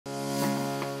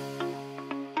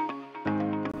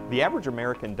The average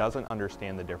American doesn't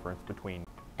understand the difference between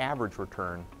average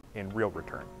return and real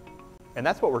return. And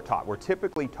that's what we're taught. We're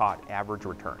typically taught average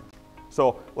return.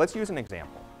 So let's use an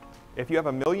example. If you have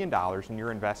 $1 million and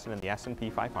you're invested in the S&P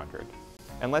 500,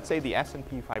 and let's say the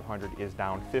S&P 500 is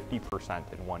down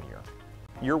 50% in 1 year,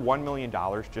 your $1 million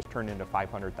just turned into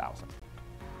 $500,000.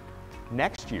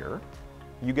 Next year,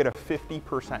 you get a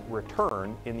 50%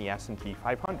 return in the S&P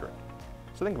 500.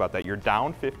 So think about that. You're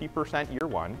down 50% year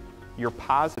one, you're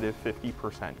positive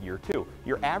 50% year two.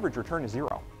 Your average return is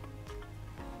 0.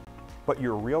 But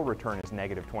your real return is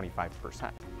negative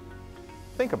 25%.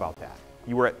 Think about that.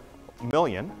 You were at $1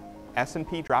 million,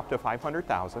 S&P dropped to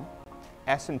 500,000,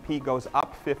 S&P goes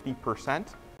up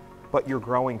 50%, but you're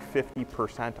growing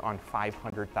 50% on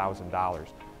 $500,000.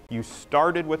 You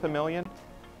started with $1 million,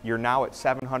 you're now at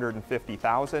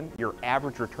 750,000, your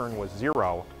average return was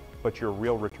 0, but your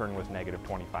real return was negative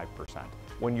 25%.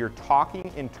 When you're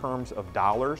talking in terms of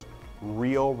dollars,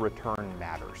 real return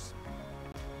matters.